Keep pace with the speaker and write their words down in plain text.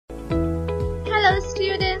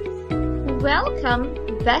Welcome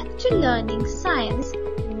back to Learning Science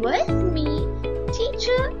with me,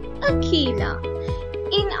 Teacher Aqeela.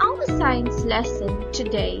 In our science lesson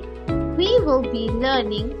today, we will be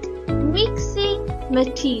learning mixing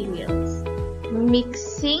materials.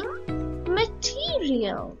 Mixing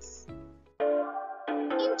materials.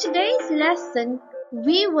 In today's lesson,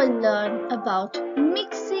 we will learn about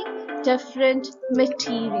mixing different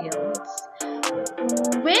materials.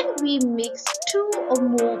 When we mix two or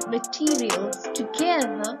more materials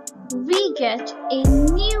together, we get a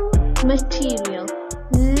new material.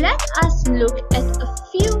 Let us look at a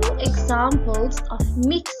few examples of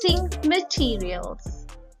mixing materials.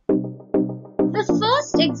 The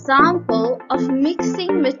first example of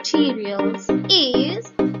mixing materials is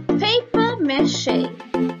paper mache.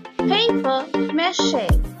 Paper mache.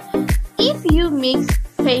 If you mix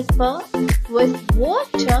paper with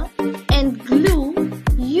water and glue,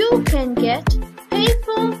 you can get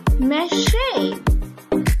paper mache.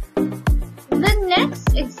 The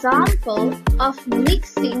next example of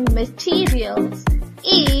mixing materials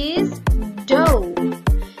is dough.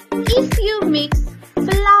 If you mix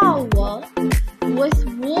flour with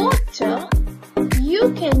water,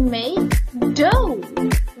 you can make dough.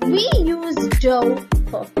 We use dough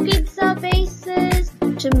for pizza bases,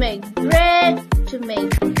 to make bread, to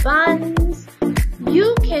make buns.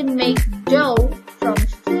 You can make dough from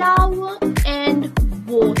flour and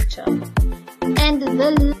water. And the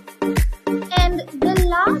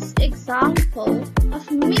last example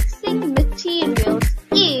of mixing materials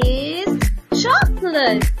is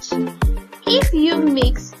chocolate. If you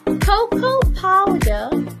mix cocoa powder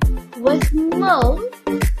with milk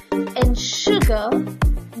and sugar,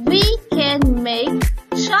 we can make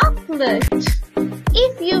chocolate.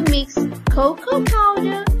 If you mix cocoa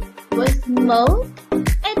powder with milk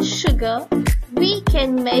and sugar, we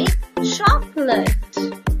can make chocolate.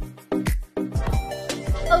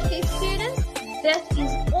 Okay students, that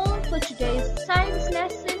is all for today's science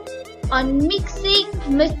lesson on mixing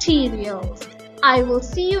materials. I will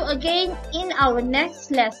see you again in our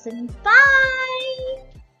next lesson. Bye!